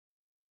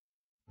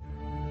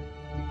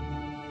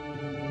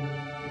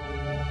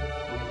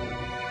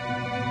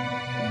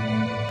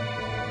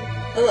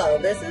Hello,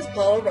 this is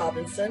Paula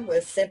Robinson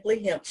with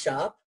Simply Hemp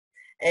Shop,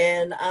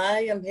 and I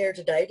am here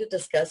today to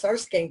discuss our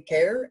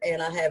skincare,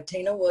 and I have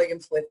Tina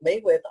Williams with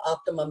me with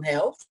Optimum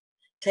Health.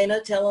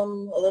 Tina, tell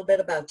them a little bit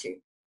about you.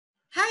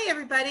 Hi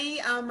everybody,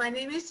 my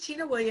name is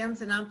Tina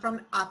Williams and I'm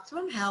from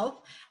Optimum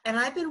Health, and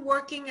I've been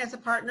working as a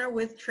partner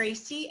with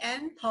Tracy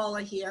and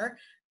Paula here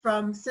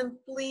from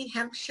Simply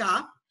Hemp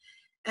Shop,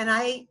 and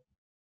I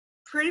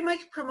pretty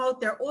much promote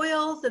their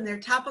oils and their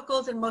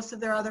topicals and most of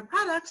their other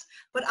products,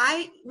 but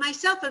I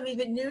myself am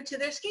even new to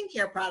their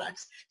skincare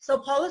products. So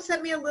Paula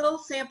sent me a little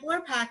sampler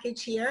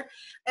package here,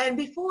 and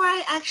before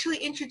I actually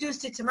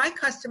introduced it to my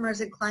customers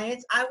and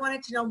clients, I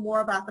wanted to know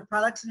more about the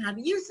products and how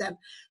to use them.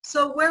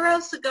 So where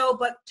else to go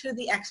but to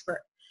the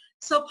expert?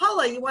 So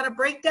Paula, you want to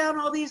break down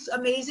all these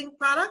amazing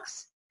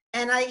products?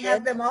 And I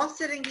have them all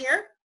sitting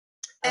here,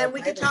 and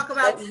we can talk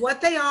about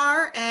what they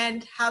are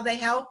and how they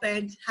help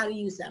and how to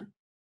use them.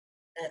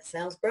 That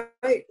sounds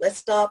great. Let's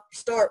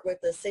start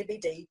with the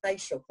CBD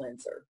facial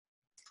cleanser.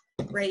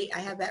 Great. I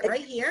have that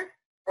right here.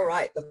 All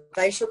right. The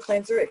facial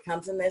cleanser, it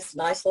comes in this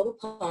nice little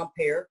pump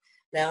here.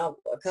 Now,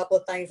 a couple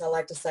of things I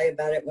like to say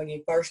about it. When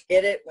you first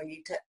get it,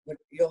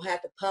 you'll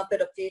have to pump it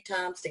a few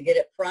times to get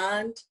it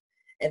primed.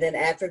 And then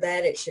after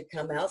that, it should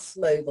come out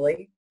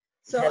smoothly.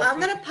 So I'm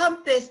going to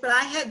pump this, but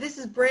this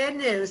is brand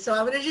new. So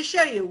I'm going to just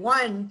show you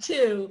 1,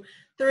 2,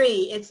 3.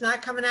 It's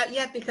not coming out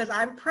yet because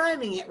I'm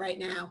priming it right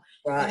now.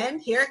 Right. And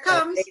here it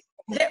comes.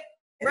 There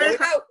we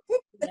go.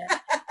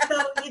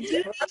 So you do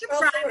need to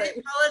prime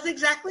it. Paula's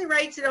exactly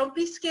right, so don't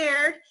be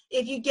scared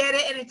if you get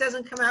it and it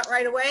doesn't come out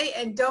right away,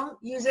 and don't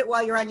use it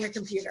while you're on your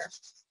computer.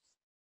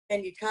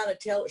 And you kind of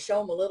show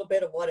them a little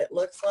bit of what it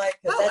looks like.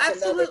 Oh,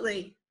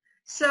 absolutely.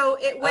 So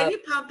when you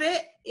pump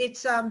it,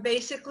 it's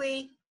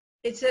basically,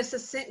 it's just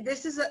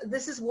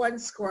this is one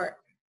squirt.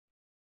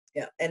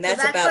 Yeah, and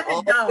that's about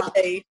all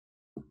you need.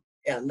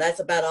 Yeah, and that's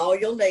about all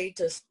you'll need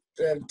to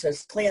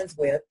cleanse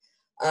with.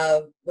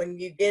 When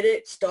you get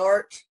it,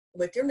 start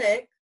with your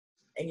neck,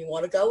 and you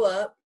want to go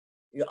up.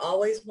 You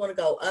always want to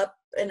go up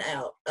and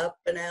out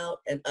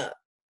and up.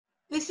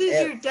 This is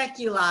your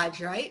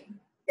decollage, right?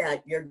 Yeah,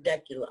 your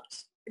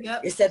decollage.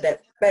 Yep. You said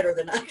that better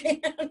than I can.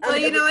 Well,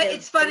 you know,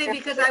 it's funny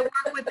because I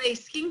work with a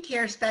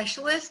skincare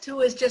specialist who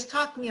was just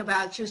talking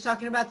about, she was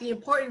talking about the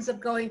importance of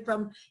going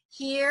from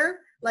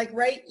here, like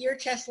right your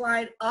chest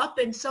line up,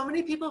 and so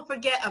many people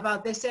forget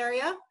about this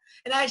area.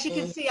 And as you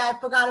can see, I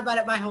forgot about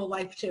it my whole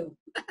life too.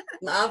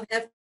 I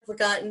have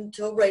forgotten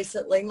until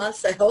recently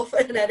myself,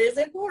 and that is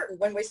important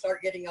when we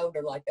start getting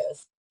older like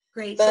us.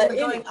 Great. But so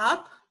we're going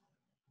up?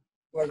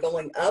 We're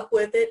going up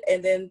with it,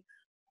 and then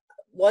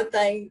one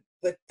thing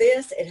with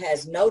this, it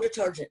has no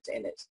detergent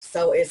in it,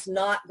 so it's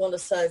not going to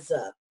suzz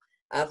up.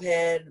 I've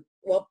had,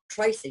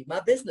 Tracy, my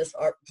business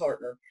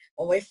partner,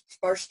 when we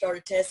first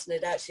started testing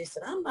it out, she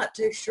said, I'm not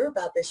too sure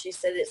about this. She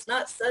said, it's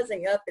not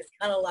suzzing up. It's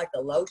kind of like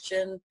a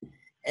lotion,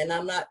 and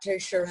I'm not too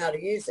sure how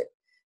to use it.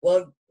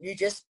 Well, you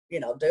just, do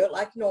it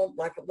like normal,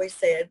 like we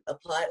said,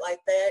 apply it like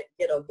that,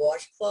 get a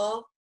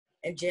washcloth,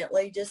 and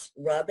gently just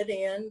rub it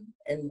in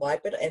and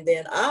wipe it. And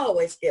then I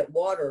always get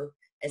water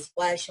and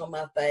splash on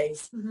my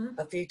face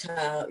a few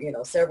times,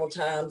 several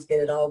times,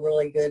 get it all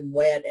really good and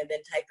wet, and then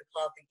take the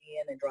cloth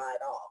again and dry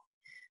it off.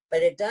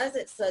 But it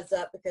doesn't suzz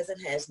up because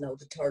it has no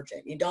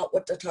detergent. You don't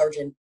put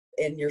detergent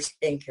in your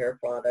skincare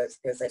products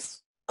because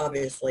it's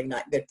obviously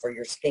not good for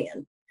your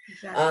skin.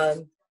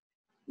 Exactly.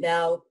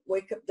 Now,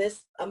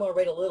 I'm going to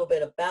read a little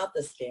bit about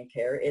the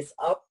skincare. It's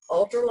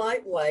ultra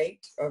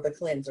lightweight, or the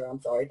cleanser, I'm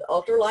sorry, the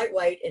ultra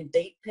lightweight and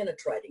deep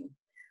penetrating.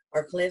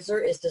 Our cleanser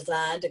is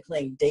designed to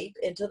clean deep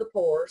into the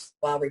pores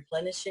while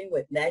replenishing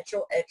with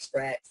natural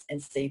extracts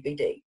and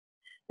CBD.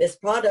 This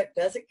product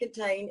doesn't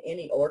contain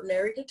any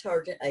ordinary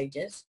detergent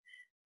agents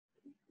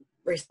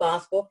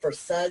responsible for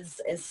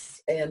suds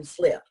and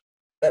slip,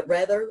 but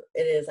rather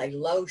it is a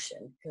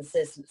lotion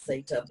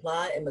consistency to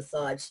apply and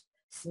massage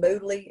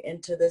smoothly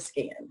into the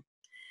skin.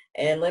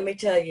 And let me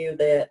tell you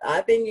that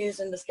I've been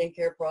using the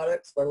skincare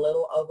products for a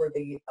little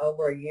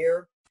over a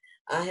year.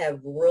 I have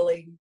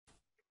really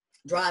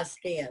dry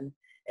skin,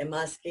 and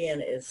my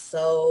skin is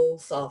so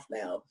soft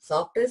now,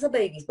 soft as a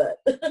baby's butt.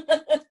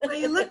 Well,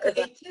 you look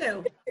great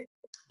too.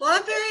 Well,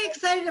 I'm very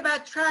excited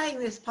about trying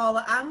this,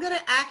 Paula. I'm going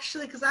to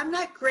actually, because I'm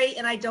not great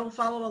and I don't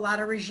follow a lot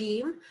of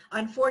regime.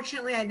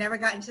 Unfortunately, I never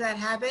got into that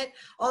habit.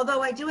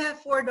 Although I do have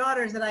 4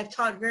 daughters that I've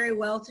taught very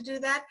well to do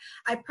that.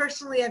 I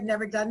personally have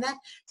never done that.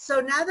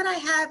 So now that I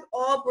have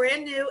all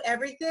brand new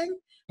everything,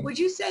 would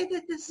you say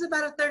that this is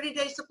about a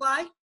 30-day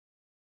supply?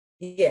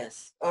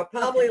 Yes, or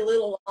probably a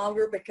little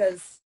longer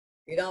because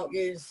you don't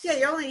use. Yeah,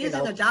 you're only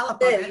using a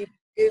dollop of it.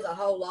 You use a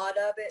whole lot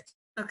of it.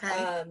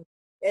 Okay.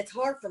 It's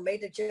hard for me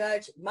to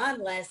judge.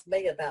 Mine lasts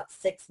me about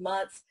 6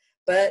 months,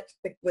 but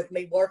with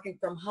me working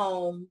from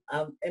home,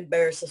 I'm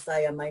embarrassed to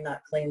say I may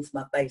not cleanse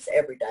my face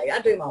every day. I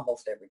do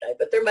almost every day,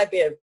 but there may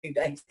be a few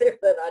days there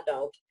that I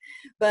don't.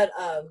 But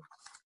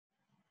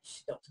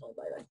don't tell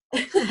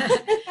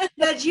anybody.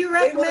 Now, do you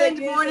recommend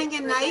morning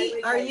and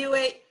night?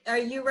 Are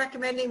you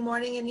recommending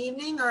morning and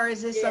evening, or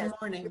is this a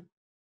morning?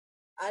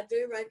 I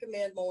do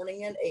recommend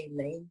morning and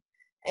evening.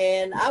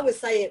 And I would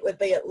say it would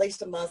be at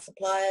least a month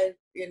supply,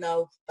 you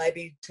know,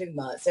 maybe 2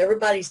 months.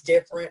 Everybody's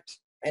different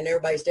and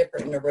everybody's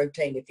different in their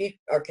routine. If you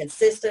are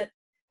consistent,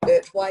 do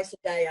it twice a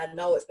day, I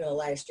know it's going to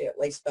last you at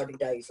least 30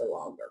 days or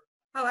longer.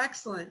 Oh,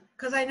 excellent.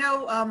 Because I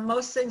know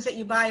most things that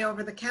you buy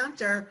over the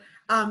counter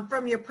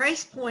from your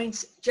price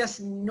points,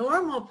 just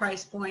normal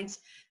price points,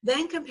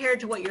 then compared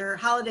to what your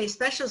holiday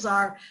specials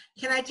are,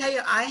 can I tell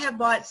you, I have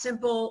bought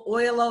simple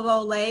oil of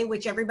Olay,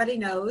 which everybody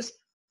knows,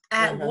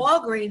 at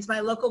Walgreens,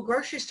 my local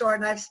grocery store,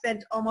 and I've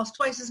spent almost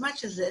twice as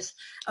much as this.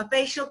 A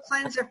facial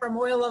cleanser from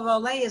oil of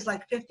Olay is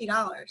like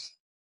 $50.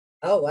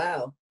 Oh,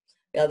 wow.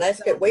 Yeah,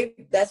 that's good.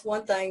 That's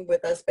one thing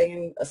with us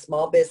being a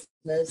small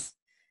business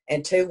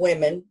and two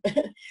women,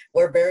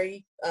 we're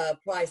very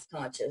price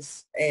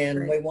conscious,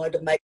 and we wanted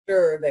to make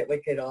sure that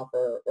we could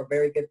offer a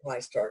very good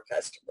price to our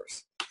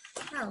customers.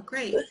 Oh,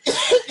 great.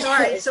 All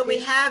right, so we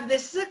have,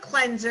 this is a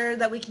cleanser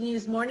that we can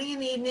use morning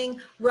and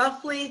evening,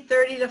 roughly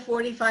 30 to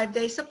 45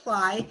 day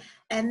supply.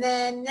 And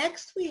then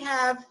next we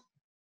have,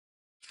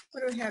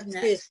 what do we have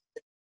next?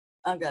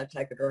 I'm going to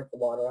take a drink of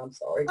water. I'm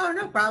sorry. Oh,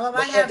 no problem.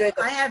 I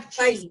have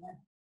tea.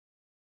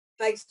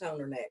 Face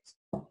toner next.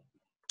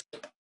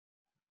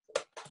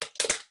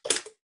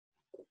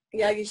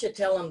 Yeah, you should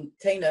tell them,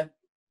 Tina.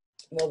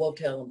 Well, we'll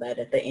tell them that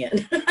at the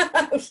end.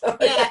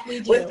 Yeah,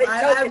 we do.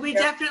 We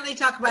definitely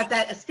talk about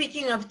that.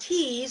 Speaking of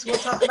teas, we'll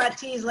talk about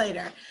teas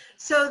later.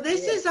 So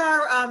this is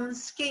our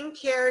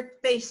skincare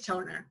face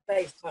toner.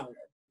 Face toner,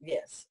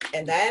 yes.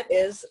 And that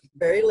is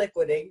very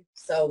liquidy.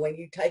 So when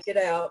you take it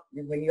out,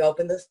 when you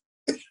open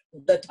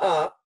the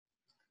top.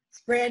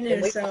 It's brand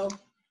new, so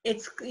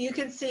it's, you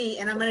can see,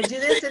 and I'm going to do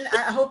this, and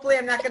hopefully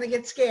I'm not going to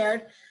get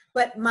scared,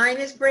 but mine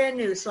is brand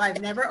new, so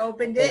I've never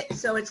opened it,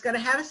 so it's going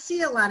to have a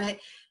seal on it,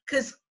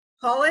 because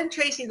Paula and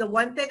Tracy, the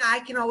one thing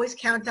I can always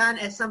count on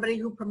as somebody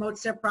who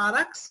promotes their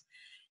products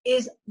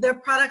is their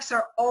products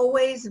are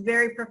always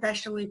very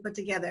professionally put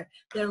together.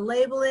 Their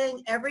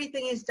labeling,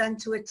 everything is done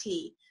to a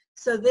T.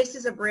 So this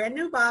is a brand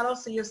new bottle,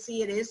 so you'll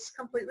see it is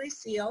completely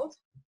sealed.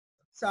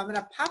 So I'm going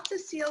to pop the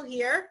seal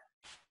here,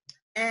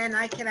 and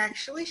I can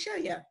actually show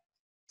you.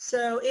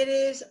 So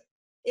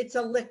it's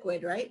a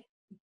liquid, right?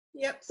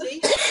 Yep,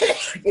 see?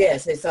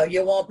 Yes, so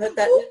you won't put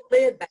that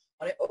lid back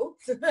on it.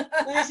 Oops.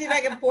 Let me see if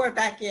I can pour it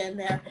back in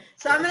there.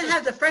 So I'm going to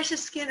have the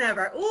freshest skin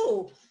ever.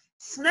 Ooh,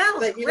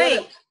 smells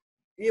great.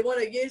 You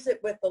want to use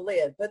it with the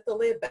lid. Put the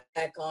lid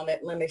back on it,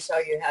 and let me show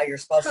you how you're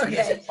supposed to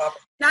use it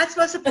properly. Not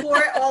supposed to pour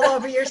it all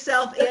over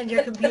yourself and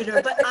your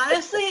computer, but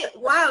honestly,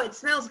 wow, it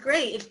smells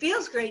great. It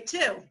feels great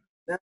too.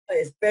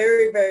 It's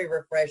very, very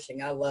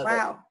refreshing. I love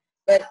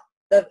it.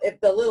 But if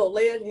the little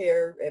lid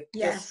here,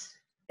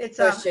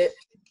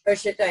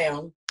 push it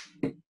down,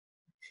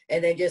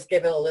 and then just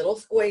give it a little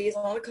squeeze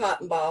on a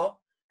cotton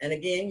ball. And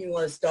again, you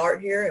want to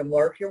start here and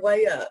work your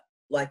way up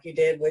like you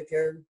did with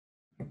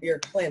your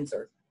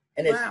cleanser.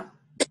 And it's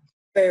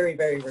very,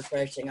 very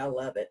refreshing. I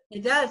love it.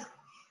 It does.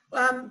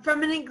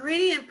 From an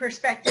ingredient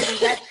perspective, is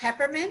that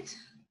peppermint?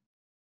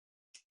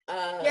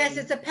 Yes,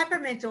 it's a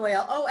peppermint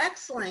oil. Oh,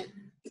 excellent.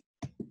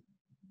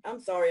 I'm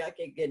sorry, I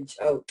keep getting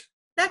choked.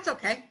 That's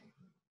okay.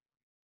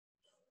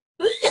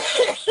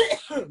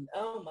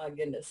 Oh my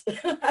goodness.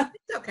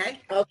 It's okay.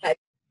 Okay.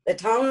 The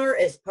toner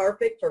is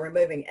perfect for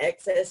removing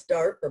excess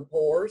dirt from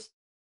pores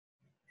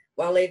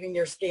while leaving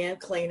your skin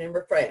clean and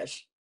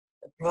refreshed.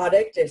 The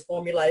product is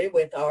formulated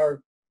with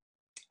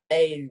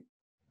a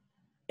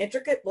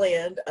intricate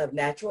blend of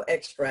natural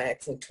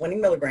extracts and 20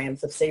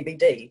 milligrams of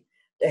CBD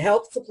to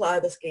help supply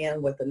the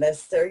skin with the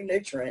necessary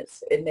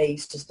nutrients it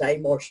needs to stay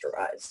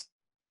moisturized.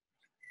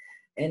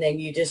 And then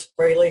you just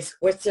freely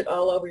squish it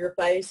all over your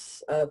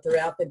face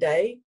throughout the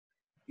day.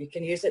 You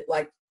can use it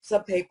like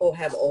some people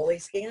have oily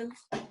skin.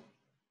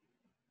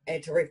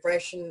 And to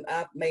refreshen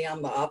me,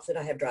 I'm the opposite.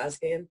 I have dry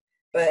skin.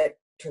 But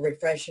to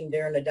refreshen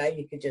during the day,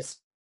 you could just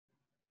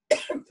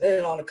put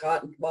it on a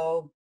cotton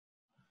ball,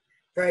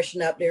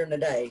 freshen up during the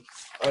day.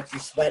 Or if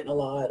you're sweating a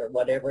lot or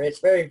whatever. It's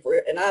very,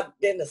 and I've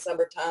been in the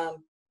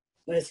summertime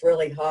when it's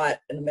really hot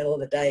in the middle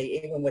of the day,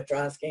 even with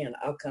dry skin,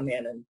 I'll come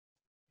in and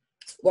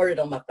squirt it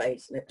on my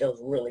face, and it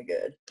feels really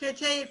good. Can I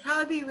tell you, it'd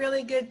probably be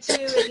really good too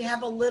if you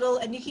have a little,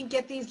 and you can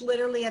get these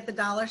literally at the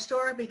dollar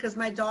store, because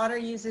my daughter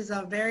uses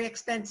a very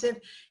expensive,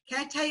 can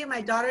I tell you,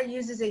 my daughter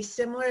uses a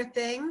similar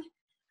thing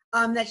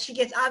that she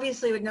gets,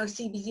 obviously with no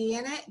CBD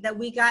in it, that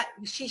we got,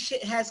 she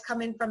has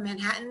come in from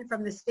Manhattan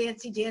from this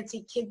fancy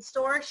dancy kid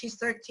store. She's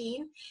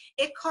 13.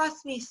 It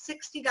cost me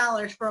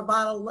 $60 for a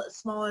bottle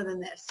smaller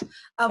than this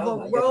of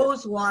a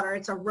rose water.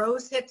 It's a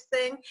rose hips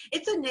thing.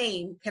 It's a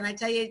name. Can I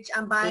tell you,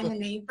 I'm buying a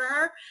name for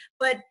her,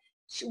 but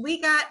we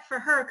got for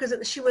her because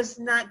she was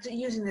not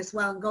using this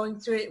well and going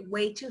through it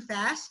way too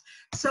fast.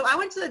 So I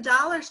went to the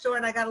dollar store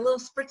and I got a little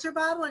spritzer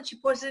bottle, and she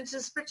pours it into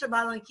the spritzer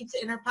bottle and keeps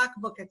it in her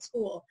pocketbook at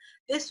school.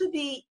 This would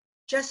be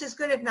just as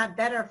good, if not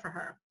better, for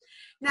her.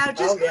 Now,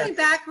 just going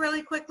back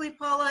really quickly,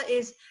 Paula,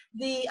 is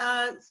the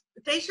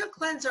facial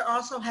cleanser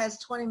also has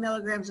 20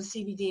 milligrams of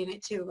CBD in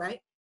it too, right?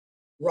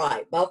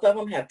 Right. Both of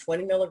them have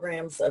 20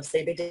 milligrams of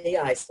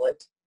CBD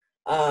isolate.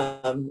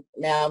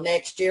 Now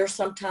next year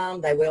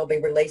sometime they will be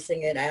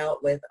releasing it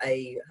out with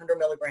 100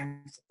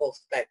 milligrams of full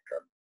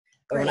spectrum.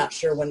 But we're not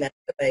sure when that's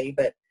going to be.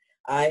 But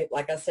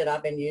like I said,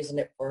 I've been using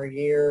it for a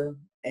year,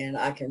 and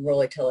I can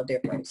really tell a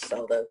difference.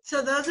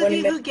 So those of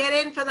you who get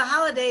in for the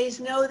holidays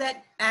know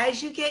that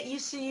as you get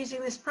used to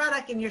using this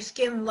product and your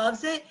skin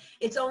loves it,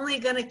 it's only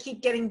going to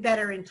keep getting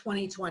better in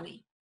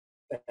 2020.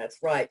 That's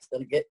right. It's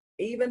going to get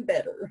even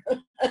better.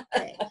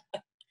 Okay.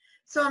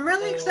 So I'm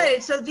really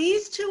excited. So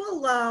these two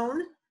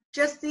alone,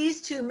 just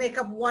these two, make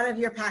up one of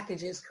your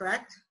packages,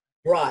 correct?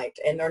 Right.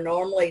 And they're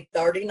normally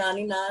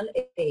 $30.99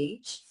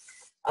 each.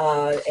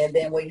 And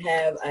then we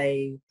have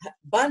a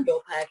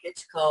bundle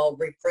package called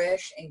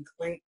Refresh and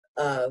Clean,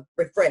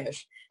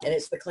 Refresh, and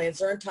it's the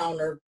cleanser and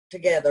toner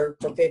together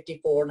for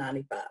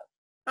 $54.95.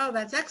 Oh,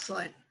 that's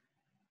excellent.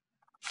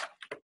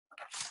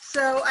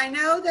 So I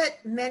know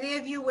that many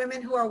of you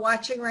women who are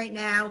watching right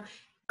now,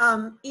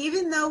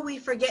 even though we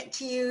forget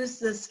to use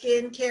the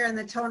skincare and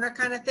the toner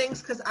kind of things,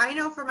 because I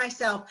know for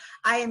myself,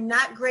 I am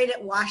not great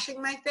at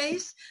washing my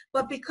face,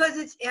 but because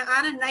it's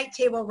on a night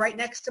table right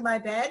next to my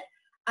bed,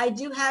 I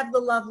do have the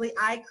lovely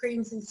eye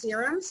creams and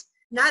serums.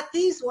 Not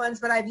these ones,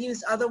 but I've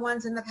used other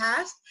ones in the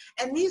past.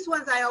 And these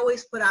ones I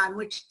always put on,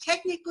 which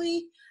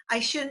technically I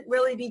shouldn't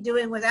really be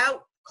doing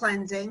without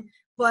cleansing.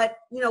 But,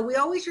 you know, we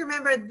always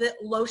remember the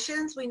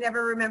lotions. We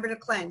never remember to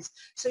cleanse.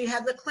 So you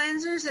have the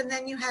cleansers, and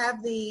then you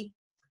have the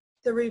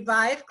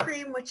Revive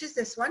cream, which is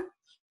this one,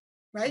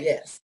 right?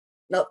 Yes.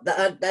 No,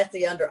 that's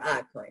the under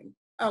eye cream.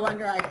 Oh,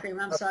 under eye cream.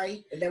 I'm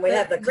sorry. And then we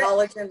have the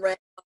Collagen Retinol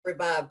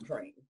Revive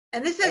cream.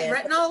 And this has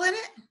retinol in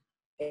it?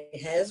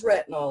 It has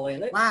retinol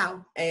in it.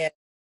 Wow.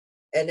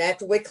 And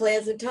after we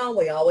cleanse and tone,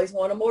 we always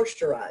want to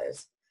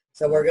moisturize.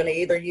 So we're going to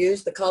either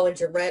use the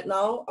collagen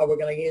retinol, or we're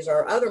going to use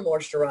our other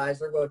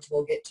moisturizer, which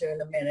we'll get to in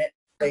a minute.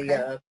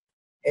 Okay.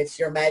 It's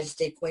Your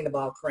Majesty Queen of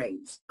All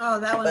Creams. Oh,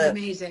 that one's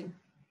amazing.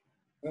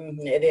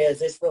 It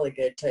is. It's really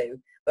good too.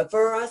 But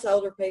for us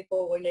older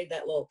people, we need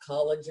that little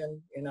collagen,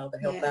 you know, to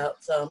help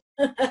out some.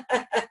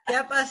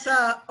 Yep, us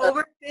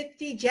over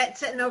 50, jet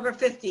setting over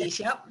 50s.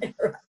 Yep.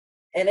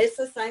 And it's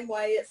the same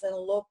way. It's in a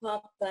little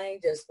pump thing,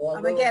 just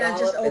one little again, I'm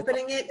just dollop.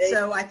 opening it,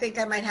 so I think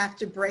I might have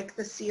to break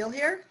the seal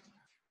here.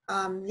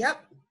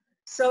 Yep.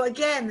 So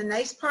again, the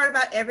nice part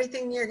about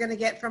everything you're going to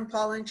get from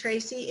Paul and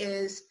Tracy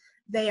is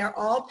they are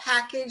all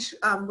packaged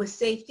with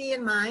safety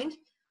in mind,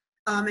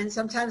 and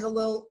sometimes a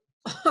little,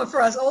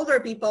 for us older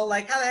people,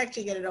 like, how do I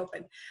actually get it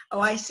open? Oh,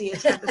 I see.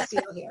 It's got the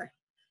seal here.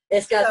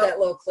 It's got that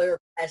little clear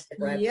plastic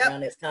wrap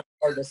around it. It's kind of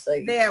hard to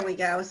see. There we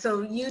go.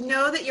 So you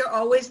know that you're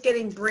always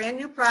getting brand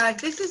new product.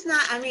 This is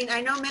not, I mean,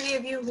 I know many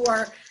of you who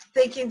are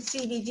thinking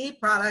CBD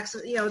products,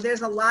 you know,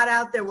 there's a lot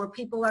out there where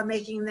people are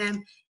making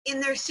them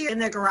in their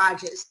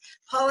garages.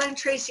 Paula and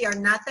Tracy are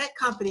not that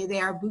company.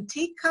 They are a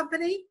boutique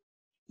company,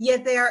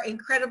 yet they are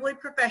incredibly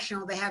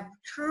professional. They have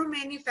true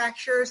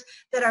manufacturers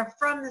that are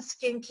from the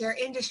skincare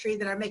industry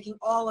that are making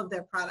all of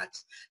their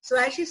products. So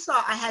as you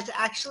saw, I had to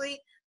actually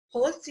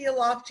pull a seal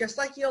off just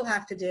like you'll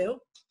have to do.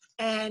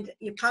 And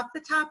you pop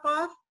the top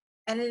off,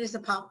 and it is a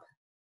pump.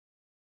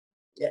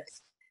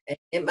 Yes. And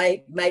it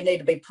may need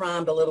to be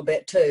primed a little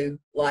bit too,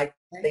 like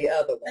the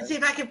other one. Let's see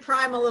if I can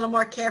prime a little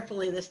more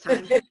carefully this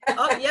time.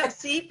 Oh, yep,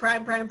 see,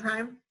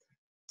 prime.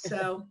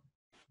 So,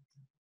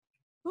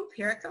 oop,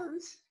 here it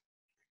comes.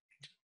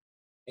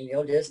 And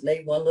you'll just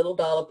need one little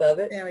dollop of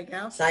it. There we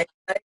go. Same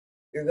way.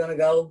 You're going to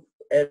go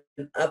at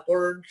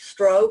upward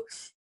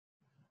strokes.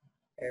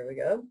 There we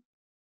go.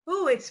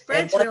 Ooh, it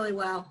spreads really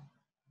well.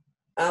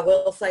 I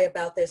will say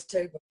about this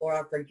too before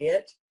I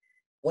forget.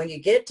 When you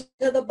get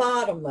to the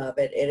bottom of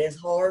it, it is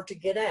hard to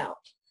get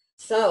out.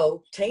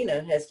 So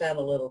Tina has found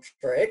a little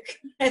trick,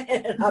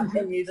 and I've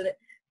been using it.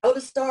 Go to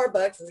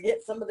Starbucks and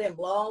get some of them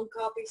long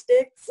coffee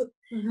sticks,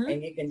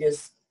 and you can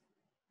just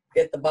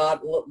get the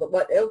bottom.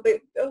 But it'll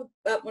be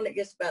about when it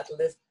gets about to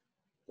this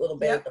little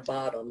bit at the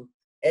bottom.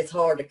 It's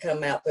hard to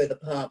come out through the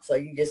pump, so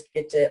you just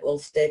get that little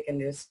stick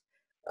and just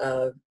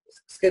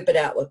scoop it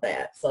out with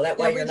that. So that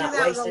way you're not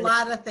wasting. We do that with a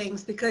lot of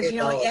things because, you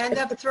know, you end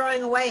up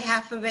throwing away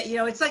half of it. You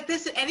know, it's like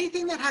this,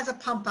 anything that has a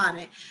pump on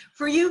it.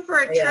 For you,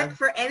 for a trick,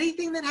 for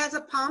anything that has a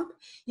pump,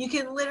 you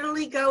can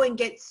literally go and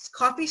get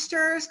coffee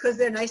stirrers because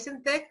they're nice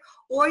and thick,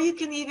 or you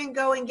can even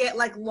go and get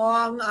like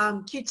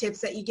long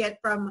Q-tips that you get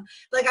from,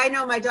 like, I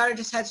know my daughter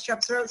just had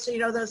strep throat, so you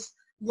know those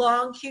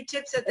long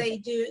Q-tips that they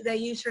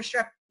use for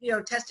strep, you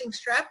know, testing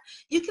strep.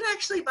 You can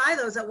actually buy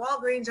those at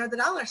Walgreens or the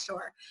dollar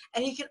store,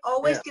 and you can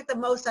always get the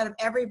most out of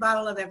every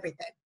bottle of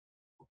everything.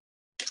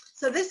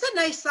 So this is a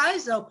nice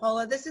size though,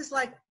 Paula. This is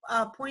like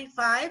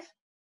 0.5.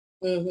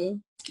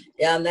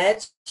 Yeah, and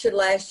that should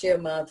last you a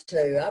month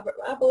too.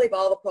 I believe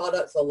all the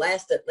products will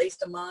last at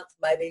least a month,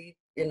 maybe,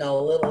 you know,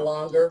 a little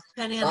longer.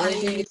 Depending on how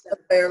you use it.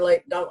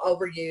 Fairly, don't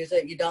overuse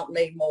it. You don't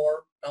need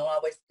more.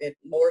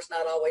 More is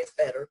not always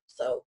better.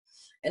 So,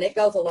 and it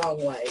goes a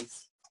long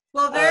ways.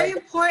 Well, very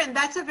important.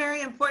 That's a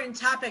very important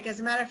topic. As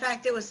a matter of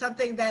fact, it was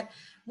something that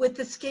with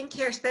the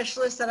skincare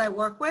specialist that I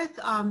work with,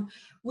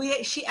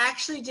 she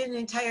actually did an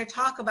entire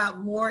talk about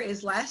more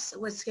is less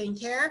with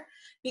skincare,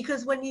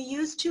 because when you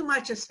use too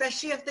much,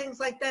 especially of things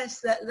like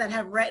this that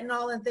have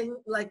retinol and things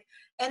like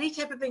any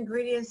type of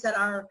ingredients that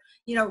are,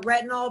 you know,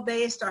 retinol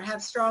based or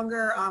have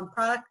stronger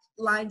product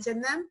lines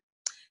in them,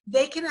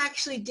 they can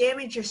actually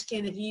damage your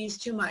skin if you use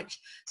too much.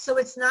 So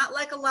it's not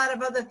like a lot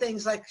of other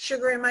things like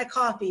sugar in my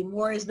coffee,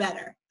 more is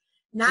better.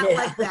 Not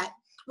like that.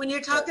 When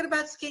you're talking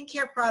about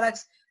skincare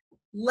products,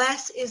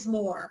 less is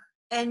more.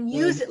 And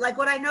use it. Like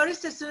what I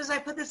noticed as soon as I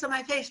put this on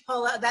my face,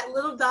 Paula, that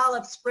little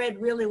dollop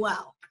spread really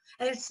well.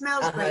 And it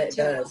smells great it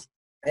too. Does.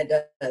 It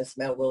does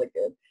smell really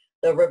good.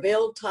 The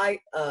Reveal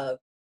tighter,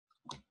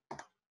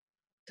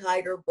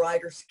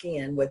 brighter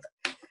skin with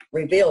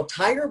Reveal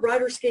tighter,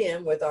 brighter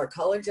skin with our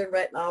collagen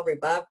retinol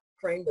revive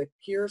cream with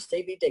pure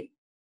CBD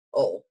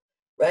oil.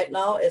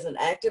 Retinol is an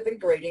active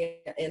ingredient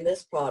in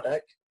this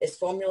product. It's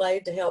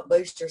formulated to help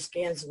boost your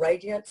skin's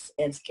radiance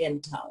and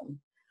skin tone.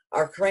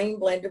 Our cream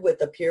blended with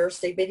the pure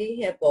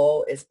CBD hemp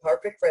oil is a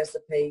perfect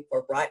recipe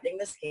for brightening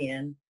the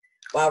skin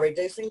while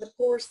reducing the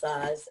pore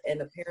size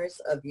and appearance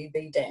of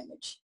UV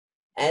damage.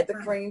 Add the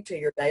cream to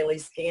your daily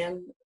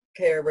skin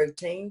care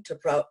routine to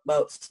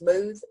promote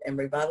smooth and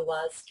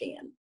revitalized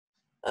skin.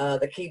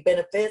 The key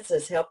benefits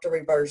is help to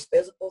reverse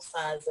visible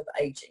signs of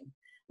aging.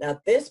 Now,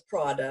 this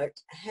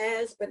product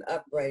has been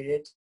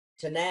upgraded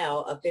to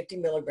now a 50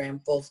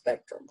 milligram full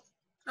spectrum.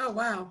 Oh,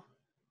 wow.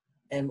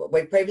 And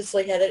we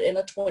previously had it in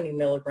a 20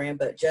 milligram,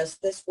 but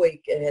just this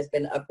week it has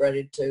been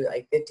upgraded to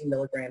a 50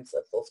 milligrams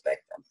of full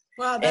spectrum.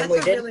 Wow, that's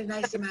a really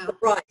nice amount. The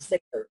price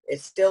either.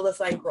 It's still the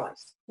same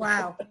price.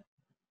 Wow.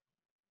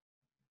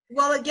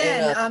 Well,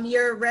 again, and,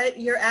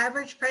 your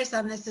average price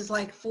on this is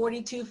like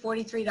 $42,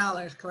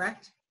 $43,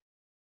 correct?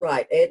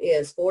 Right. It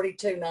is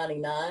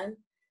 $42.99,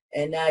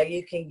 and now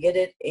you can get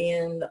it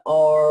in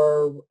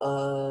our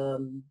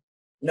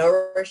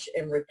Nourish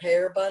and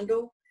Repair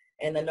bundle.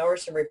 And the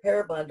Nourish and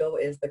Repair bundle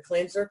is the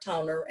cleanser,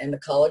 toner, and the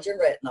collagen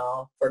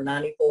retinol for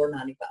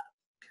 $94.95.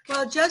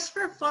 Well, just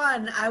for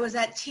fun, I was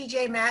at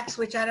TJ Maxx,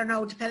 which I don't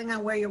know, depending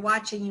on where you're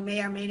watching, you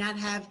may or may not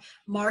have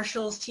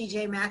Marshall's,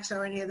 TJ Maxx,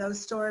 or any of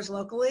those stores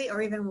locally,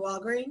 or even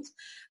Walgreens.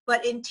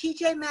 But in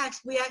TJ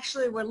Maxx, we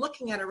actually were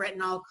looking at a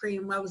retinol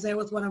cream. I was there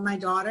with one of my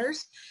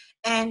daughters,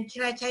 and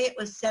can I tell you, it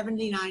was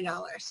 $79.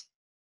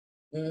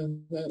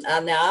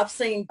 Mm-hmm. Now, I've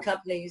seen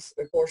companies,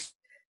 of course,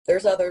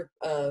 there's other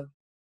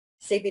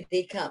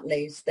CBD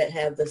companies that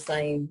have the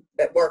same,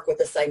 that work with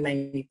the same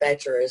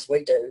manufacturer as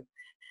we do.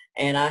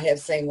 And I have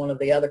seen one of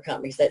the other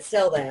companies that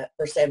sell that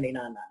for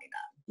 $79.99.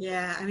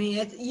 Yeah, I mean,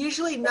 it's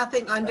usually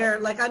nothing under,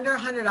 like under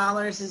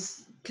 $100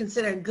 is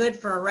considered good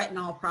for a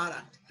retinol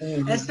product,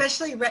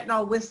 especially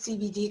retinol with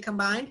CBD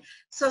combined.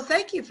 So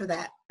thank you for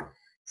that.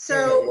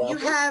 So you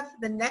have,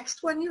 the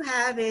next one you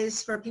have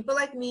is for people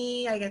like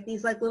me. I get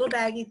these like little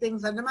baggy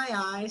things under my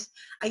eyes.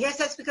 I guess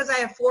that's because I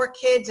have 4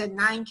 kids and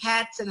 9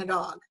 cats and a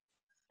dog.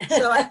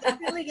 So I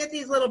definitely get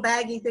these little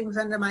baggy things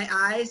under my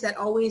eyes that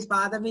always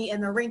bother me,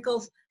 and the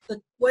wrinkles,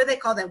 what do they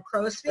call them,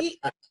 crow's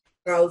feet?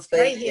 Crow's feet,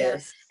 right here.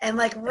 Yes. And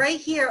like right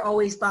here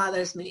always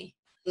bothers me.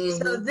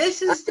 So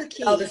this is the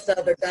key. I noticed the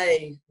other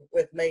day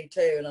with me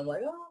too, and I'm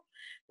like, oh.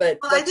 But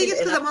I think it's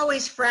because I'm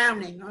always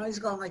frowning. I'm always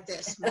going like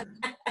this.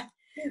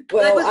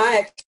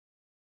 Well,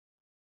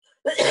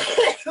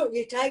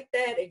 you take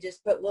that and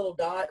just put little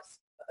dots.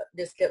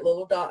 Just get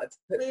little dots.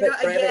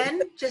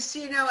 Again, just so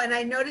you know, and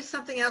I noticed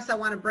something else I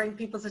want to bring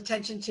people's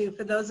attention to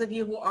for those of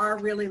you who are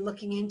really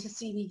looking into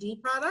CBD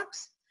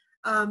products.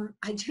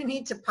 I do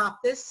need to pop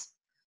this.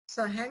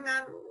 So hang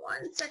on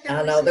one second.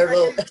 I know, they're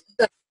little,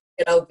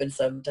 get open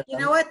sometimes. You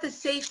know what? The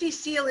safety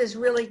seal is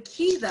really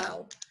key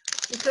though,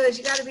 because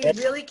you got to be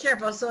really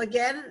careful. So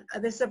again,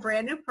 this is a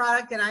brand new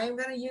product, and I am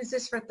going to use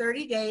this for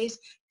 30 days.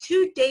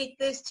 To date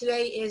this,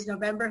 today is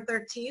November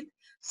 13th.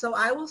 So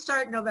I will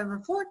start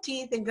November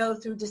 14th and go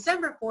through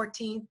December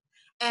 14th,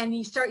 and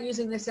you start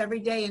using this every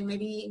day, and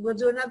maybe we'll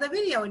do another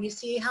video and you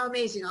see how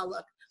amazing I'll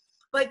look.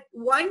 But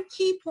one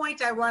key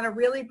point I want to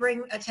really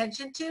bring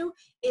attention to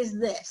is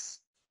this.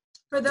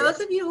 For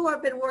those of you who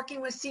have been working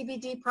with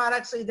CBD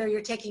products, either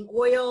you're taking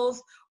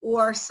oils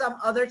or some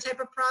other type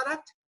of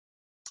product,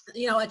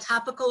 you know, a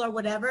topical or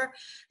whatever,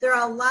 there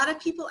are a lot of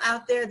people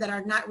out there that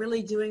are not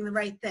really doing the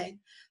right thing.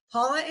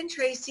 Paula and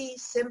Tracy,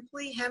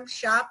 Simply Hemp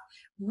Shop,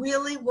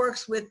 really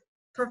works with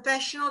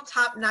professional,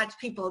 top-notch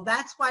people.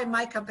 That's why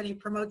my company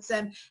promotes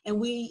them and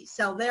we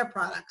sell their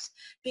products.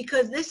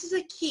 Because this is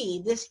a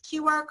key. This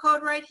QR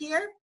code right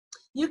here,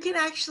 you can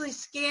actually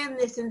scan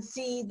this and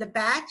see the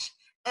batch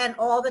and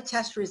all the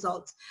test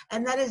results.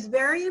 And that is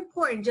very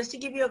important. Just to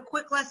give you a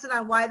quick lesson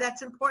on why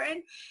that's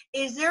important,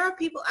 is there are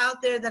people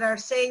out there that are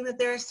saying that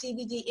there are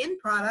CBD in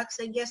products,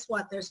 and guess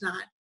what? There's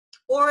not.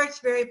 Or it's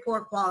very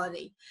poor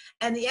quality.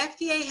 And the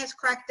FDA has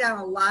cracked down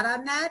a lot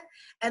on that.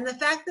 And the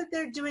fact that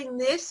they're doing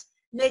this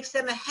makes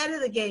them ahead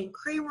of the game.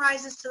 Cream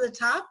rises to the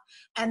top,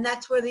 and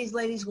that's where these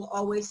ladies will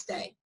always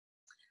stay.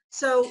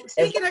 So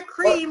speaking of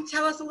cream,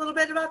 tell us a little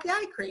bit about the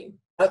eye cream.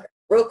 Okay,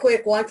 real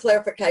quick, one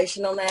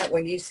clarification on that.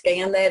 When you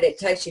scan that, it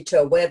takes you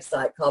to a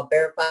website called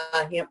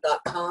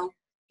verifyhemp.com.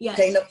 Yes.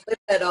 Tina, flip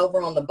that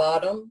over on the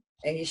bottom,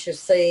 and you should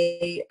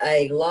see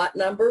a lot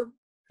number.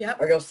 Yep.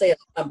 or you'll see a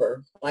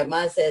number. Like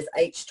mine says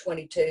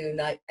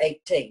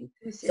H2218.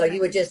 So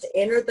you would just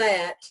enter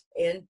that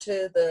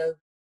into the,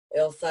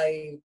 it'll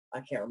say,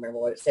 I can't remember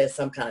what it says,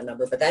 some kind of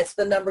number, but that's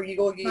the number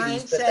you will use. Mine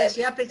but says, that,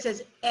 yep, it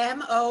says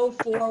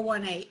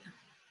MO418.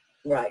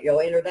 Right, you'll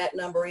enter that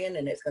number in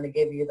and it's going to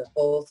give you the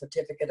full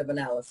certificate of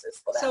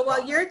analysis for that. So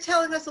while you're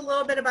telling us a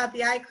little bit about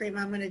the eye cream,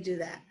 I'm going to do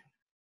that.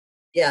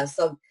 Yeah,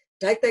 so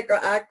take that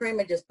eye cream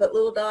and just put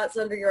little dots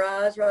under your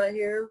eyes right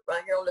here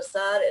on the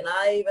side. And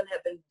I even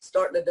have been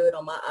starting to do it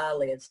on my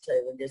eyelids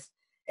too.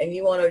 And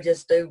you want to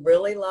just do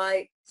really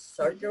light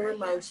circular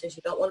motions.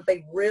 You don't want to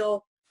be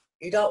real,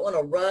 you don't want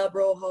to rub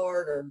real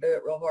hard or do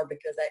it real hard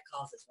because that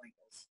causes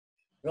wrinkles.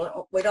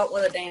 We don't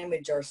want to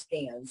damage our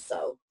skin.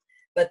 So,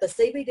 but the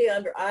CBD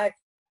under eye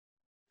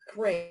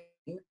cream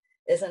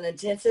is an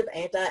intensive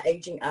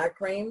anti-aging eye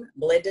cream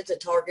blended to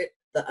target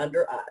the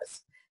under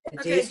eyes.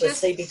 Infused with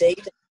CBD.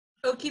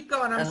 Oh, keep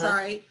going. I'm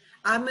sorry.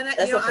 I'm gonna,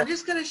 I'm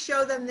just gonna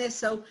show them this.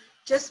 So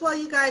just while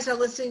you guys are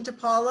listening to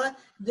Paula,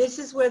 this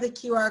is where the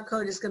QR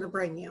code is gonna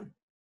bring you.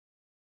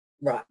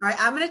 Right. All right.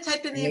 I'm gonna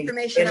type in the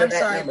information. I'm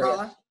sorry,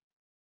 Paula.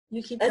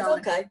 You keep going.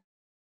 That's okay.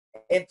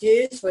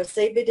 Infused with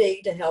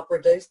CBD to help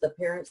reduce the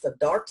appearance of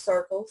dark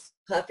circles,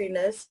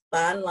 puffiness,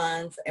 fine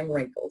lines, and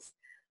wrinkles.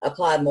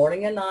 Applied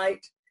morning and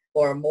night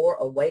for a more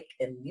awake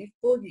and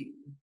youthful you.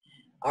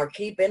 Our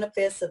key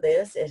benefits of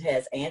this, it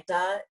has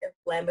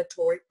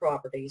anti-inflammatory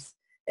properties.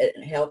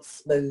 It helps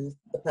smooth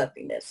the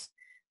puffiness.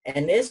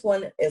 And this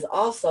one has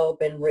also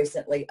been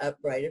recently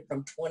upgraded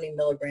from 20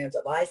 milligrams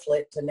of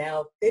isolate to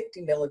now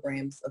 50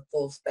 milligrams of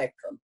full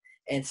spectrum.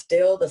 And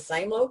still the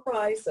same low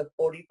price of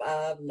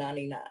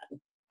 $45.99.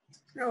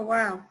 Oh,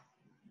 wow.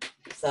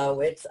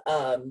 So it's,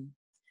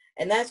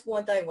 and that's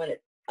one thing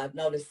I've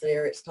noticed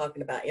there, it's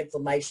talking about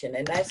inflammation.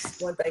 And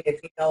that's one thing,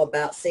 if you know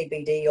about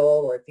CBD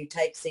oil or if you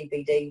take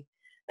CBD,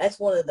 that's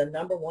one of the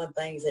number one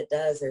things it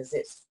does is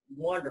it's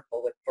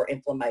wonderful for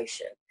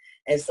inflammation.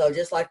 And so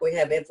just like we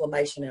have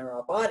inflammation in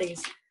our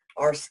bodies,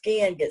 our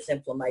skin gets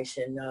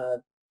inflammation,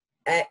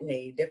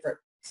 acne, different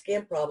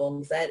skin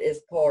problems, that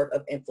is part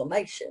of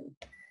inflammation.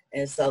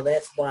 And so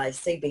that's why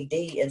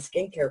CBD and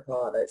skincare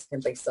products can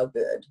be so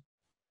good.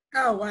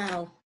 Oh,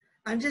 wow.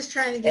 I'm just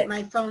trying to get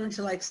my phone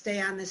to like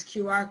stay on this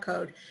QR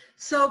code.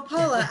 So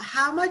Paula,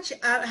 how much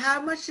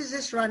does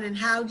this run and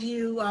how do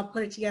you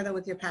put it together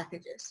with your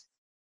packages?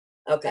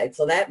 Okay,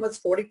 so that was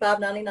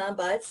 $45.99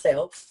 by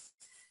itself.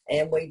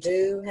 And we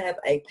do have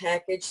a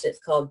package that's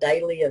called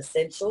Daily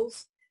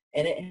Essentials.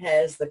 And it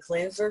has the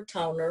cleanser,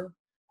 toner,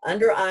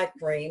 under eye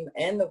cream,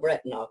 and the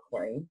retinol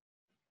cream.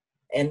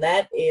 And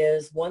that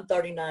is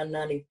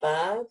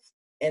 $139.95.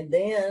 And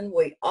then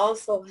we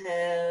also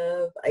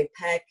have a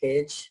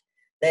package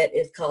that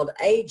is called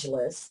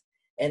Ageless.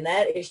 And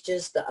that is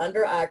just the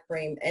under eye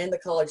cream and the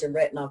collagen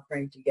retinol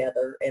cream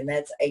together. And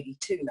that's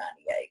 $82.98.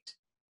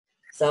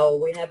 So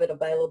we have it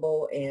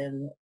available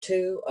in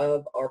 2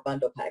 of our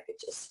bundle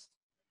packages.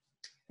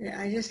 Yeah,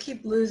 I just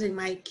keep losing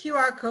my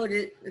QR code.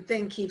 The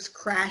thing keeps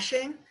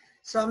crashing.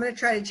 So I'm going to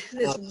try to do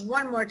this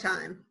one more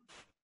time.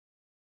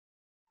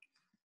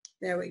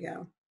 There we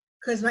go.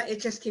 Because it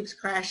just keeps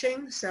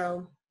crashing.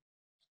 So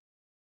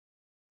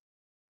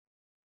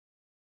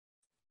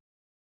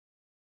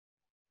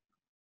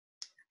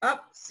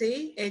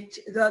see,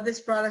 this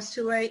brought us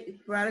to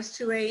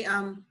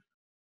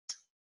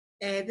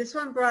this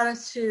one brought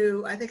us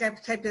to, I think I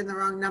typed in the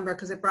wrong number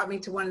because it brought me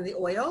to one of the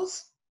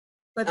oils.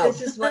 But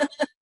this is what,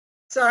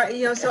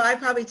 sorry, so I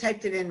probably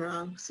typed it in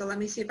wrong. So let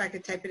me see if I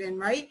could type it in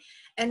right.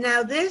 And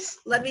now this,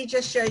 let me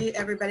just show you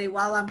everybody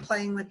while I'm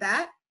playing with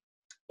that,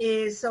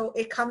 so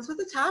it comes with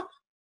a top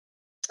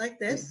like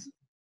this.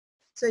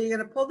 So you're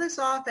going to pull this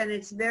off and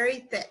it's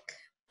very thick.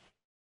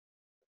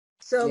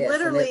 So yes,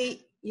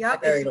 literally,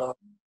 yep, it's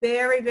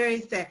very,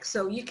 very thick.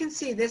 So you can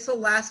see this will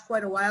last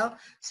quite a while.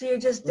 So you're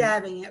just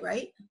dabbing it,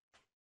 right?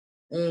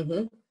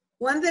 Mm-hmm.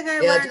 One thing I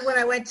learned when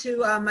I went to,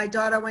 my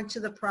daughter went to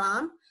the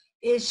prom,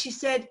 is she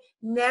said,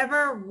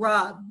 never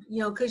rub,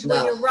 because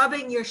when you're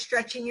rubbing, you're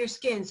stretching your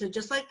skin. So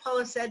just like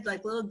Paula said,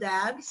 like little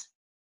dabs.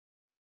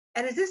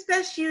 And is this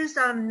best used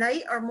on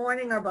night or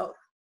morning or both?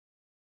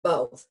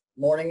 Both,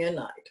 morning and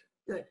night.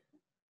 Good.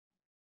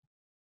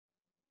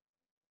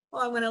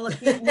 Well, I'm going to look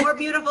more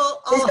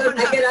beautiful. She's going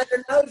to get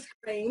under nose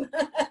cream.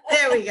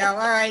 There we go.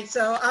 All right.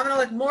 So I'm going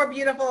to look more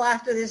beautiful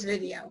after this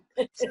video.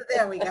 So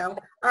there we go.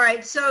 All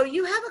right. So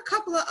you have a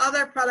couple of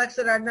other products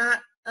that are not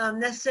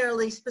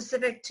necessarily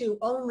specific to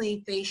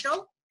only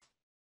facial.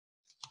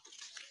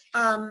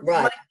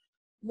 Right.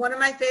 One of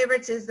my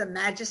favorites is the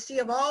Majesty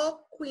of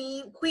All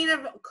Queen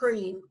of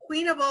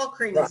all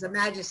cream is the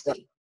Majesty.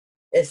 Right.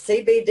 It's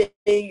CBD,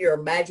 Your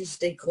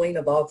Majesty, Queen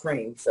of All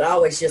Creams. I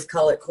always just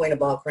call it Queen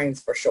of All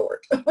Creams for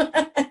short.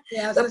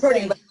 Yeah, so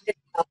pretty much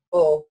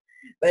helpful,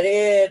 but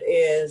it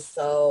is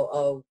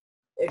so,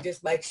 it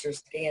just makes your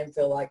skin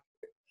feel like,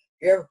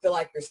 you ever feel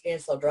like your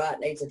skin's so dry it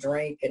needs a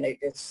drink, and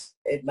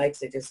it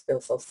makes it just feel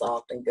so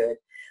soft and good.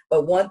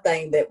 But one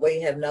thing that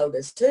we have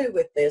noticed too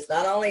with this,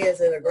 not only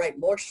is it a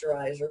great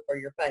moisturizer for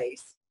your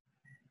face,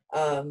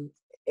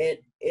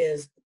 it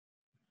is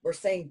we're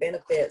seeing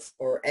benefits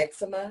for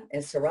eczema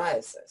and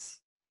psoriasis.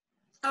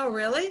 Oh,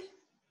 really?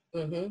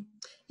 Mm-hmm.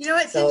 You know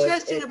what's So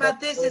interesting it works about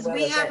this really is well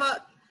we as have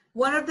that.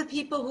 one of the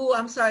people who,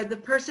 I'm sorry, the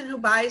person who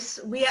buys,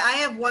 I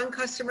have one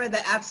customer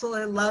that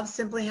absolutely loves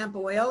Simply Hemp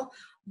Oil.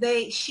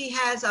 She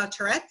has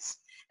Tourette's,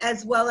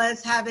 as well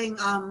as having,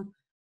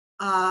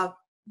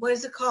 what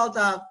is it called?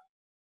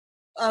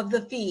 Of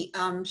the feet.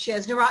 She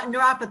has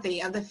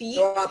neuropathy of the feet.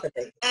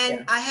 Neuropathy. And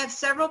Yeah. I have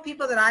several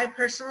people that I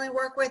personally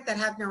work with that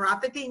have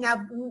neuropathy.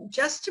 Now,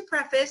 just to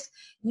preface,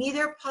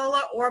 neither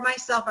Paula or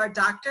myself are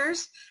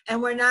doctors,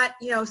 and we're not,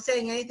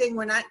 saying anything.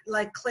 We're not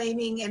like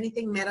claiming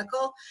anything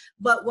medical.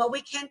 But what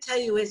we can tell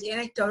you is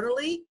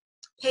anecdotally,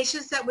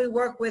 patients that we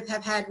work with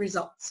have had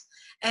results.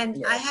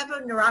 And I Yes. have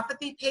a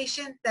neuropathy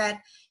patient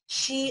that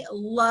she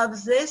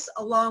loves this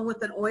along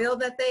with an oil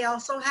that they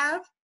also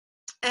have.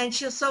 And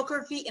she'll soak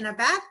her feet in a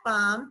bath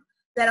bomb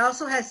that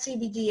also has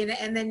CBD in it,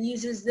 and then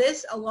uses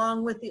this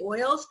along with the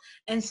oils,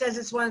 and says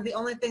it's one of the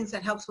only things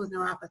that helps with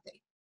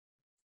neuropathy.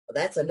 Well,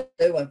 that's a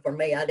new one for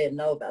me. I didn't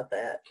know about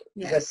that.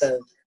 With Yes.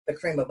 the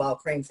cream of all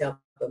creams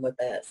helping with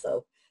that.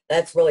 So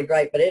that's really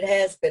great. But it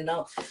has been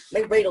known.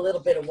 Let me read a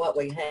little bit of what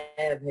we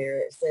have here.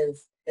 It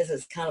says, this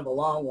is kind of a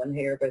long one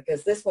here,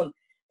 because this one,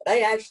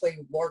 they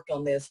actually worked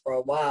on this for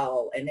a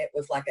while, and it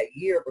was like a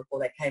year before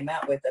they came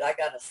out with it. I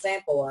got a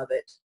sample of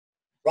it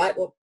right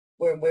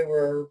when we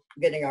were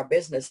getting our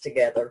business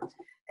together,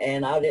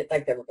 and I didn't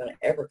think they were going to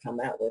ever come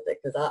out with it,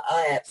 because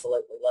I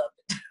absolutely loved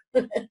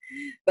it.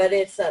 But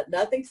it's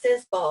nothing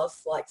says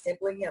boss like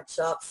Simply Hemp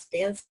Shop's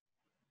skin's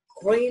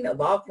queen of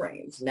all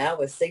creams, now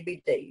with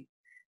CBD.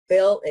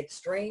 Feel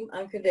extreme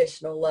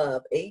unconditional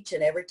love each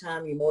and every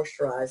time you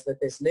moisturize with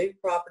this new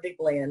property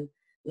blend,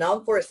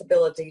 known for its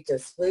ability to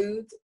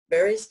soothe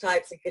various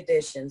types of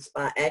conditions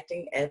by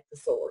acting at the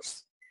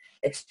source.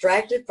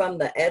 Extracted from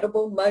the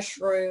edible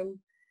mushroom,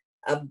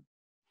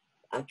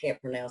 I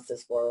can't pronounce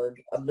this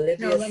word, No, let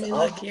oblivious. me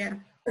look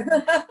here.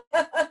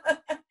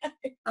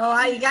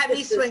 Oh, you got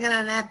me swinging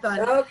on that one.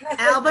 Okay.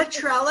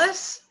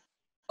 Albatrellus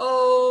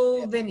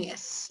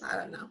ovinius. I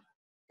don't know.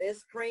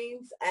 This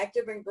cream's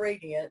active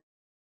ingredient,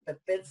 the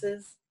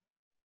fences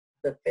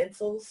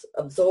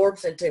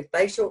absorbs into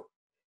facial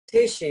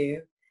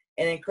tissue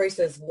and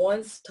increases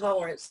one's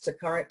tolerance to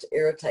current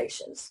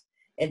irritations,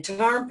 in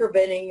turn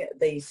preventing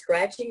the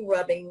scratching,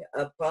 rubbing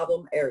of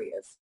problem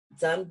areas,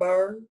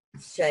 sunburn,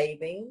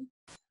 shaving,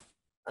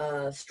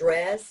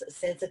 stress,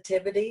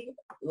 sensitivity,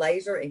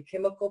 laser and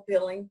chemical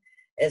peeling,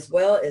 as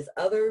well as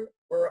other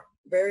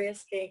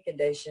various skin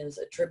conditions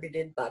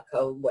attributed by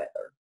cold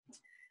weather.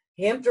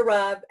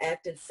 Hemp-derived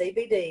active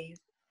CBD,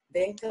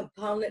 then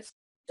components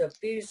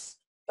diffused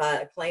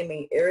by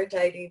claiming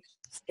irritating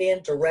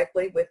skin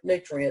directly with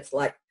nutrients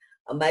like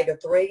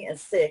omega-3 and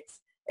 6,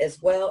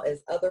 as well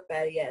as other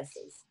fatty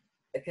acids.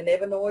 The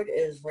cannabinoid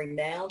is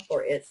renowned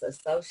for its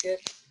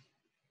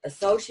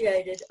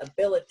associated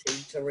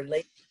ability to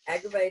relieve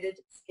aggravated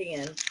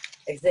skin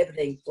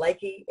exhibiting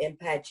flaky and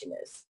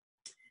patchiness.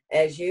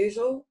 As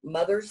usual,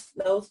 mother's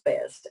knows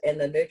best, and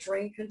the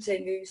nurturing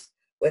continues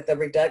with a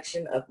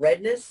reduction of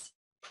redness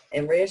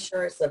and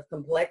reassurance of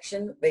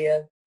complexion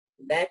via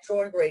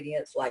natural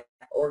ingredients like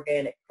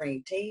organic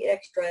cream tea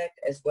extract,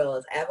 as well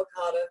as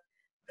avocado,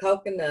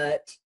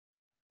 coconut,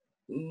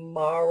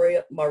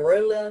 marula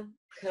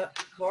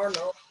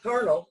kernel,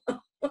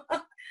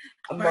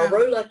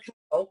 marula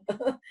kernel,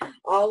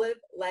 olive,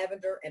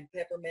 lavender, and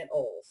peppermint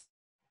oils.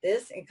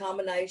 This, in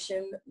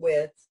combination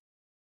with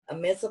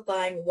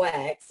emulsifying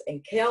wax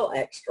and kale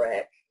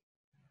extract,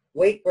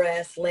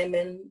 wheatgrass,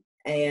 lemon,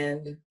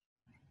 and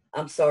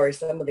I'm sorry,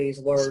 some of these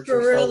words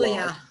are so long.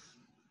 Spirulina.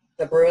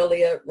 The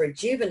Borrelia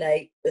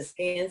rejuvenate the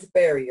skin's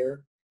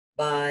barrier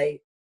by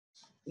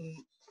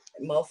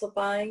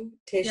emulsifying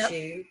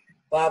tissue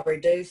while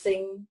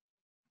reducing,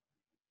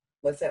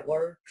 what's that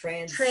word?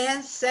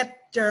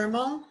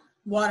 Transepdermal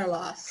water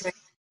loss.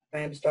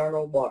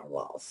 Transdermal water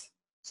loss.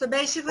 So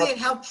basically it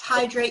helps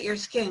hydrate your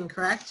skin,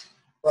 correct?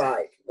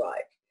 Right.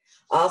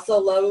 Also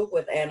loaded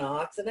with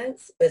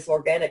antioxidants, this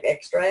organic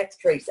extract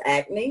treats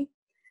acne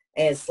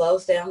and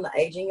slows down the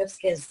aging of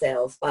skin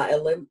cells by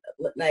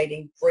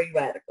eliminating free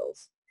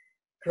radicals,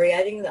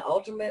 creating the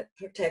ultimate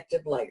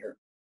protective layer.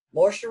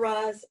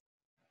 Moisturize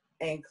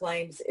and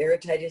claims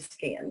irritated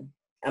skin.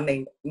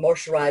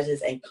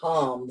 Moisturizes and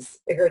calms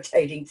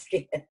irritating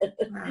skin.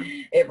 Wow.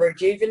 It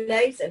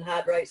rejuvenates and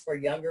hydrates for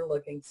younger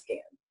looking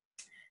skin.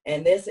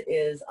 And this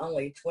is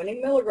only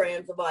 20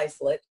 milligrams of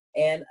isolate,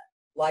 and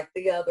like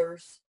the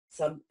others,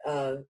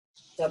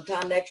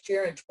 sometime next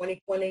year in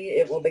 2020,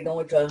 it will be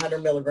going to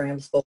 100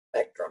 milligrams full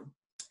spectrum.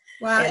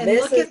 Wow, and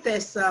look at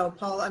this though,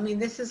 Paul.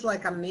 This is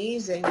like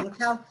amazing. Look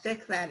how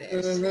thick that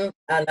is. Mm-hmm,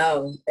 I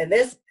know. And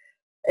this,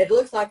 it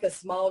looks like a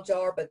small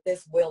jar, but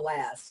this will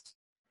last.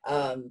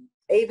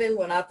 Even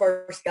when I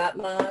first got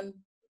mine,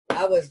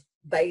 I was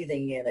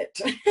bathing in it.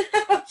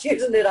 I was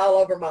using it all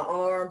over my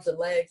arms and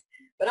legs.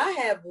 But I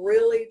have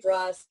really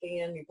dry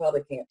skin. You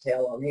probably can't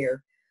tell on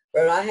here.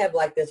 But I have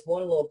like this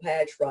one little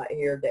patch right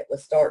here that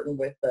was starting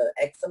with the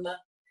eczema.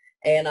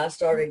 And I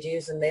started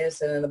using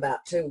this, and in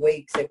about 2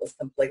 weeks, it was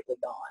completely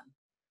gone.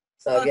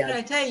 So Well, yeah, can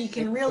I tell you, you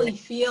can really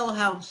feel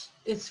how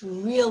it's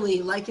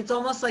really like, it's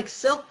almost like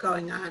silk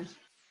going on.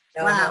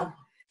 uh-huh. Wow.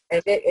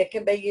 And it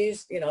can be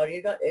used,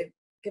 it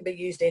can be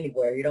used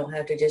anywhere. You don't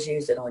have to just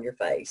use it on your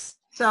face.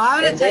 So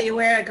I'm going to And tell then, you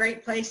where a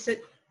great place to,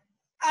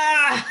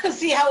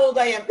 see how old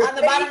I am, on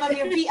the bottom of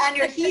your feet, on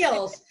your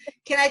heels.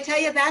 Can I tell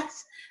you,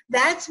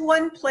 that's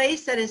one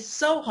place that is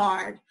so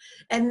hard.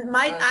 And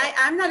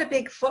I'm not a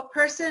big foot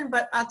person,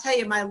 but I'll tell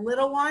you, my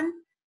little one,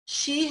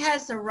 she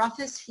has the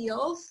roughest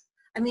heels.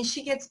 I mean,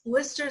 she gets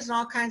blisters and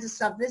all kinds of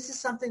stuff. This is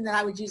something that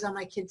I would use on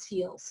my kids'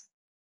 heels.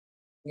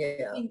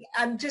 yeah.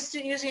 I'm just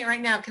using it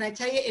right now. Can I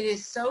tell you, it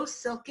is so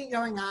silky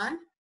going on.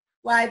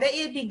 Well, I bet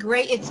it'd be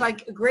great. It's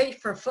like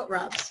great for foot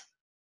rubs.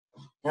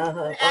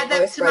 Add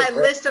that to my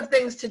list of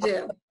things to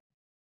do.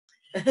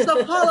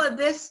 So Paula,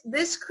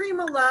 this cream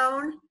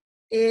alone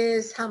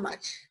is how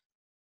much?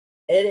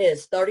 It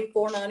is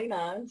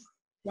 $34.99.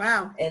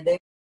 Wow. And they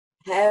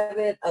have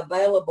it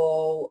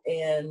available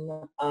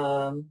in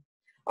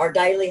our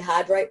daily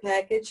hydrate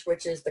package,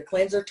 which is the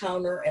cleanser,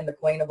 toner, and the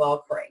queen of all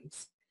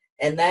creams.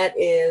 And that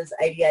is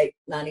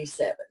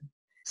 $88.97.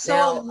 So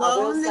now,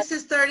 alone this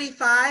is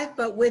 35,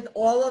 but with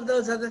all of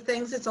those other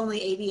things, it's only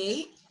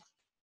 88?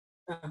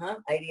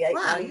 $88.97.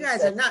 Wow, you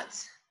guys are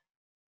nuts.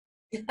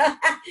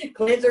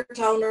 Cleanser,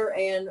 toner,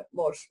 and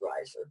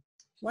moisturizer.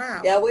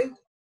 Wow. Yeah, we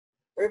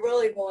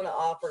really want to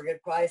offer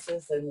good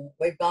prices, and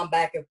we've gone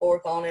back and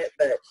forth on it,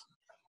 but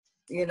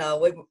we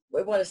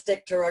want to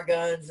stick to our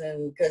guns.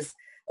 And because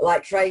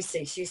like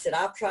Tracy, she said,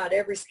 I've tried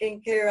every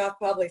skincare. I've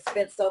probably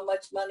spent so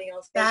much money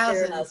on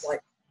skincare. Thousands. And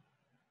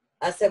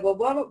I said, well,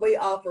 why don't we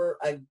offer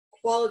a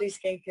quality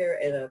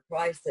skincare at a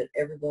price that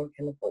everyone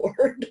can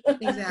afford?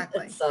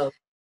 Exactly. So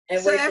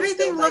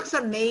everything looks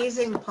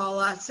amazing,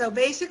 Paula. So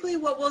basically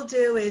what we'll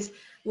do is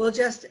we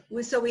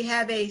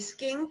have a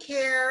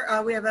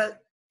skincare, we have a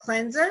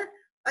cleanser,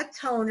 a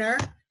toner,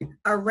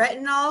 a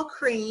retinol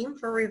cream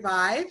for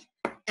Revive,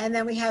 and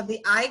then we have the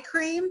eye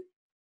cream,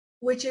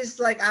 which is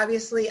like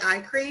obviously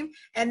eye cream,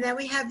 and then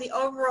we have the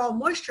overall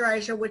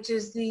moisturizer, which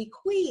is the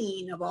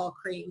queen of all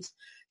creams.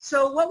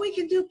 So what we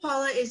can do,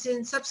 Paula, is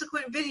in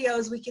subsequent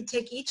videos, we can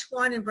take each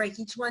one and break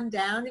each one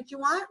down if you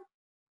want,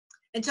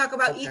 and talk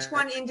about each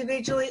one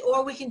individually,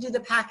 or we can do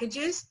the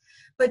packages.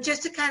 But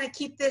just to kind of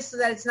keep this so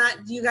that it's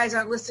not, you guys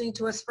aren't listening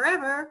to us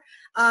forever,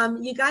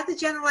 you got the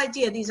general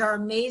idea. These are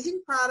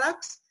amazing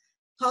products.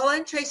 Paula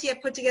and Tracy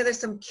have put together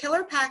some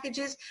killer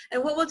packages,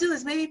 and what we'll do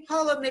is maybe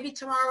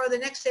tomorrow or the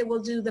next day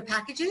we'll do the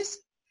packages,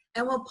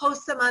 and we'll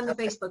post them on the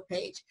Facebook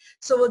page.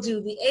 So we'll do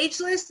the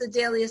Ageless, the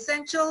Daily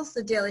Essentials,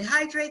 the Daily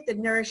Hydrate, the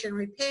Nourish and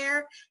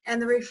Repair, and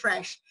the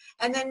Refresh.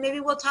 And then maybe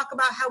we'll talk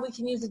about how we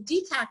can use a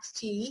detox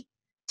tea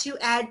to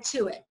add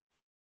to it.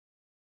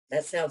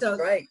 That sounds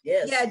great.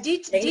 Yes. Yeah,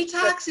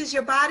 detox is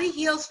your body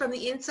heals from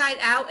the inside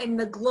out, and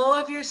the glow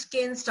of your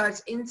skin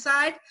starts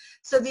inside.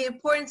 So the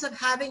importance of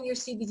having your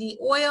CBD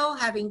oil,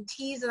 having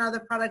teas and other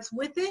products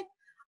with it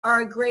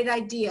are a great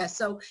idea.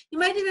 So you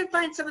might even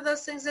find some of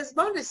those things as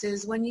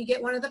bonuses when you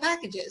get one of the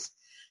packages.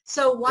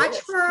 So watch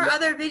for our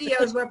other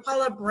videos where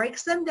Paula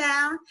breaks them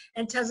down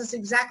and tells us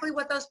exactly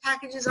what those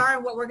packages are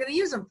and what we're going to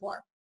use them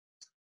for.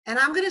 And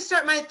I'm going to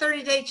start my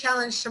 30-day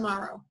challenge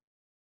tomorrow.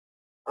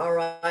 All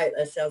right,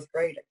 that sounds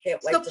great. I can't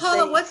wait to see. So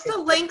Paula, what's the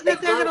link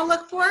that they're going to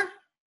look for?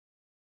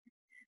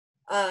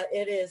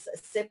 It is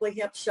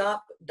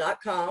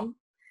simplyhempshop.com,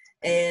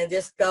 and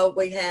just go.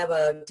 We have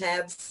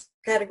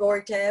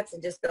category tabs,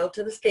 and just go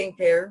to the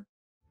skincare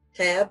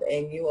tab,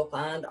 and you will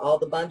find all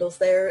the bundles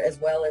there, as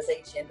well as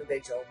each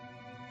individual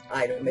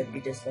item if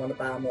you just want to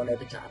buy them one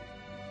at a time.